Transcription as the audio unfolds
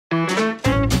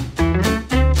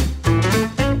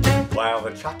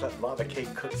while the chocolate lava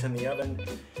cake cooks in the oven,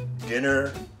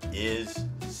 dinner is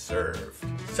served.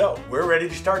 So we're ready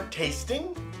to start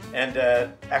tasting and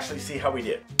actually see how we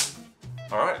did.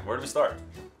 All right, where do we start?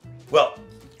 Well,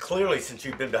 clearly since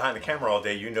you've been behind the camera all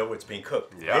day, you know what's being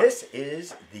cooked. Yeah. This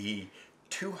is the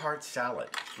two-heart salad.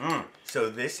 So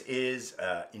this is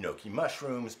gnocchi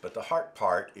mushrooms, but the heart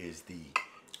part is the...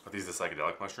 Are these the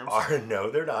psychedelic mushrooms?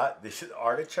 No, they're not. This is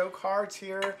artichoke hearts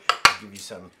here. I'll give you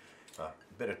some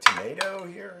bit of tomato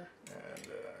here and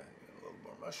a little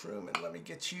more mushroom. And let me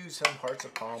get you some hearts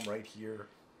of palm right here.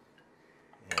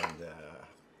 And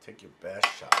take your best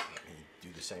shot. Let me do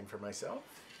the same for myself.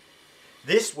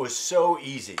 This was so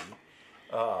easy.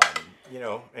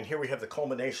 And here we have the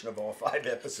culmination of all 5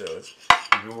 episodes.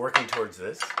 We've been working towards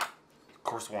this.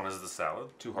 Course 1 is the salad,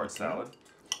 two-heart salad.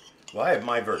 Well, I have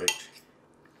my verdict.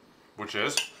 Which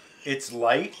is? It's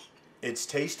light, it's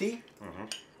tasty,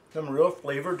 some real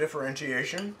flavor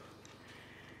differentiation.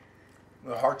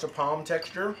 The hearts of palm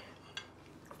texture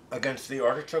against the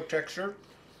artichoke texture.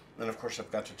 And of course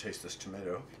I've got to taste this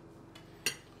tomato.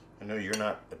 I know you're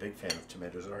not a big fan of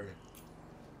tomatoes, are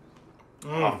you?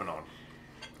 Off and on.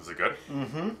 Is it good?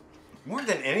 More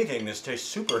than anything, this tastes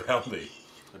super healthy.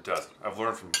 It does. I've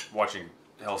learned from watching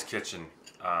Hell's Kitchen,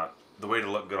 the way to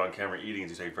look good on camera eating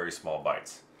is you take very small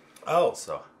bites. Oh,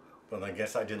 So, well, I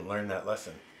guess I didn't learn that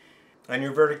lesson. And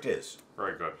your verdict is?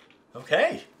 very good.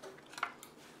 Okay.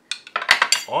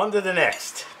 On to the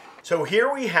next. So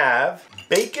here we have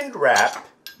bacon wrapped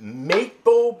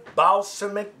maple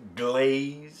balsamic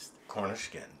glazed Cornish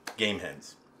skin. Game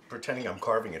hens. Pretending I'm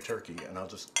carving a turkey, and I'll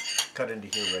just cut into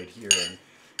here right here and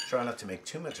try not to make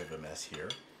too much of a mess here.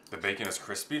 The bacon is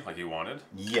crispy, like you wanted.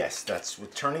 Yes, that's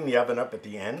with turning the oven up at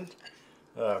the end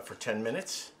for 10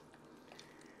 minutes.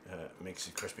 Makes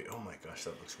it crispy. Oh my gosh,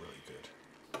 that looks really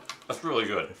good. That's really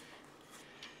good.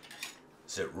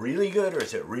 Is it really good, or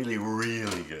is it really,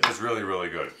 really good? It's really, really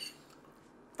good.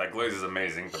 That glaze is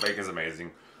amazing. The bacon is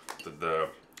amazing. The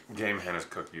game hen is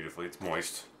cooked beautifully. It's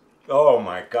moist. Oh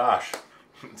my gosh.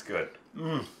 It's good.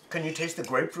 Can you taste the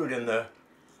grapefruit and the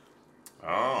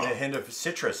Oh, hint of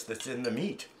citrus that's in the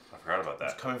meat? I forgot about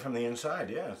that. Coming from the inside,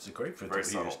 yeah, it's the grapefruit Very that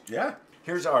we subtle. used. Yeah.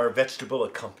 Here's our vegetable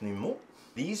accompaniment.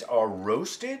 These are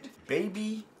roasted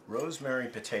baby rosemary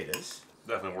potatoes.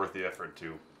 Definitely worth the effort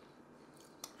to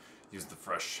use the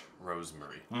fresh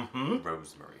rosemary.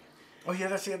 Rosemary. Oh yeah,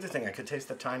 that's the other thing. I could taste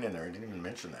the thyme in there. I didn't even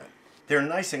mention that. They're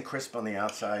nice and crisp on the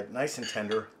outside, nice and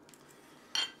tender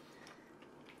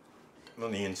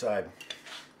on the inside.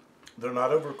 They're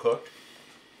not overcooked.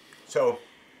 So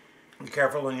be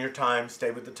careful in your time.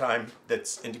 Stay with the time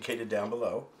that's indicated down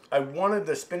below. I wanted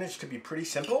the spinach to be pretty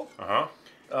simple.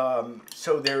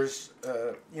 So there's,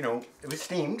 it was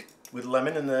steamed with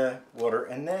lemon in the water,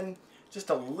 and then just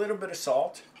a little bit of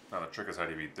salt. Now the trick is how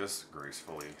do you eat this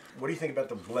gracefully. What do you think about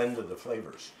the blend of the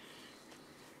flavors?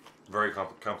 Very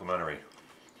complementary.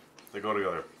 They go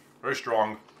together. Very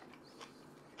strong.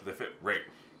 They fit great.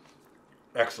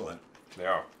 Excellent. They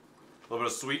are. A little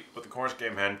bit of sweet with the Cornish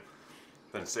game hen,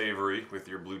 then savory with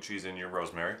your blue cheese and your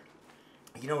rosemary.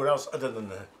 You know what else, other than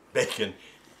the bacon?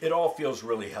 It all feels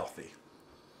really healthy.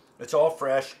 It's all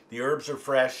fresh. The herbs are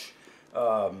fresh.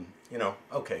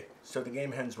 Okay, so the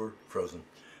game hens were frozen.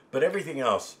 But everything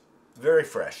else, very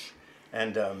fresh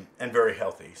and very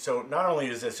healthy. So not only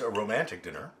is this a romantic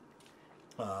dinner,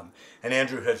 and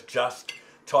Andrew has just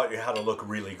taught you how to look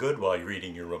really good while you're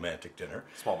eating your romantic dinner.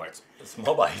 Small bites.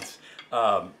 Small bites.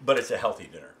 But it's a healthy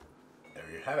dinner. There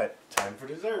you have it. Time for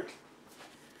dessert.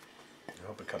 I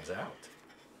hope it comes out.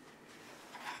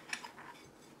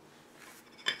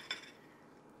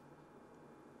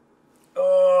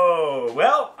 Oh,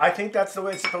 well, I think that's the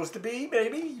way it's supposed to be,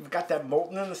 maybe. You've got that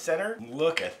molten in the center.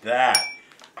 Look at that.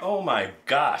 Oh my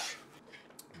gosh.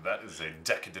 That is a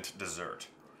decadent dessert.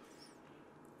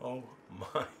 Oh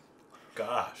my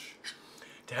gosh.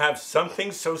 To have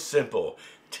something so simple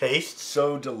taste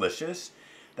so delicious,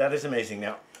 that is amazing.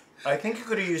 Now, I think you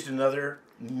could have used another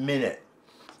minute.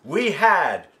 We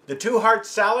had the two-heart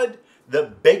salad,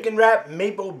 the bacon wrapped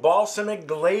maple balsamic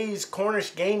glazed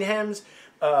Cornish game hens,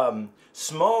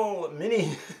 small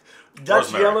mini Dutch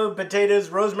Rosemary. yellow potatoes,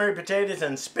 rosemary potatoes,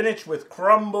 and spinach with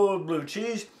crumbled blue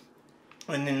cheese,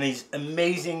 and then these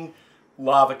amazing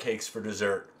lava cakes for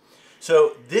dessert.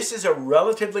 So this is a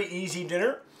relatively easy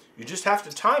dinner. You just have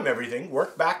to time everything,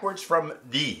 work backwards from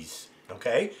these,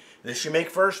 okay? This you make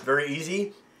first, very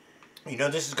easy. You know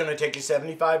this is going to take you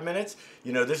 75 minutes.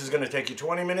 You know this is going to take you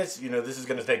 20 minutes. You know this is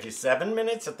going to take you 7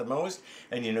 minutes at the most.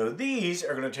 And you know these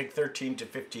are going to take 13 to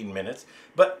 15 minutes.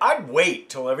 But I'd wait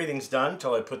till everything's done,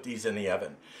 till I put these in the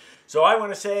oven. So I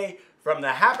want to say from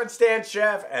the happenstance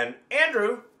chef and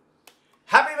Andrew,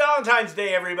 Happy Valentine's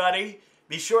Day, everybody.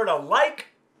 Be sure to like,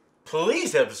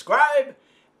 please subscribe,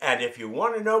 and if you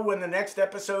want to know when the next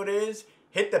episode is,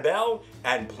 hit the bell,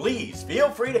 and please feel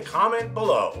free to comment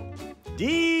below.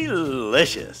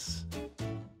 Delicious.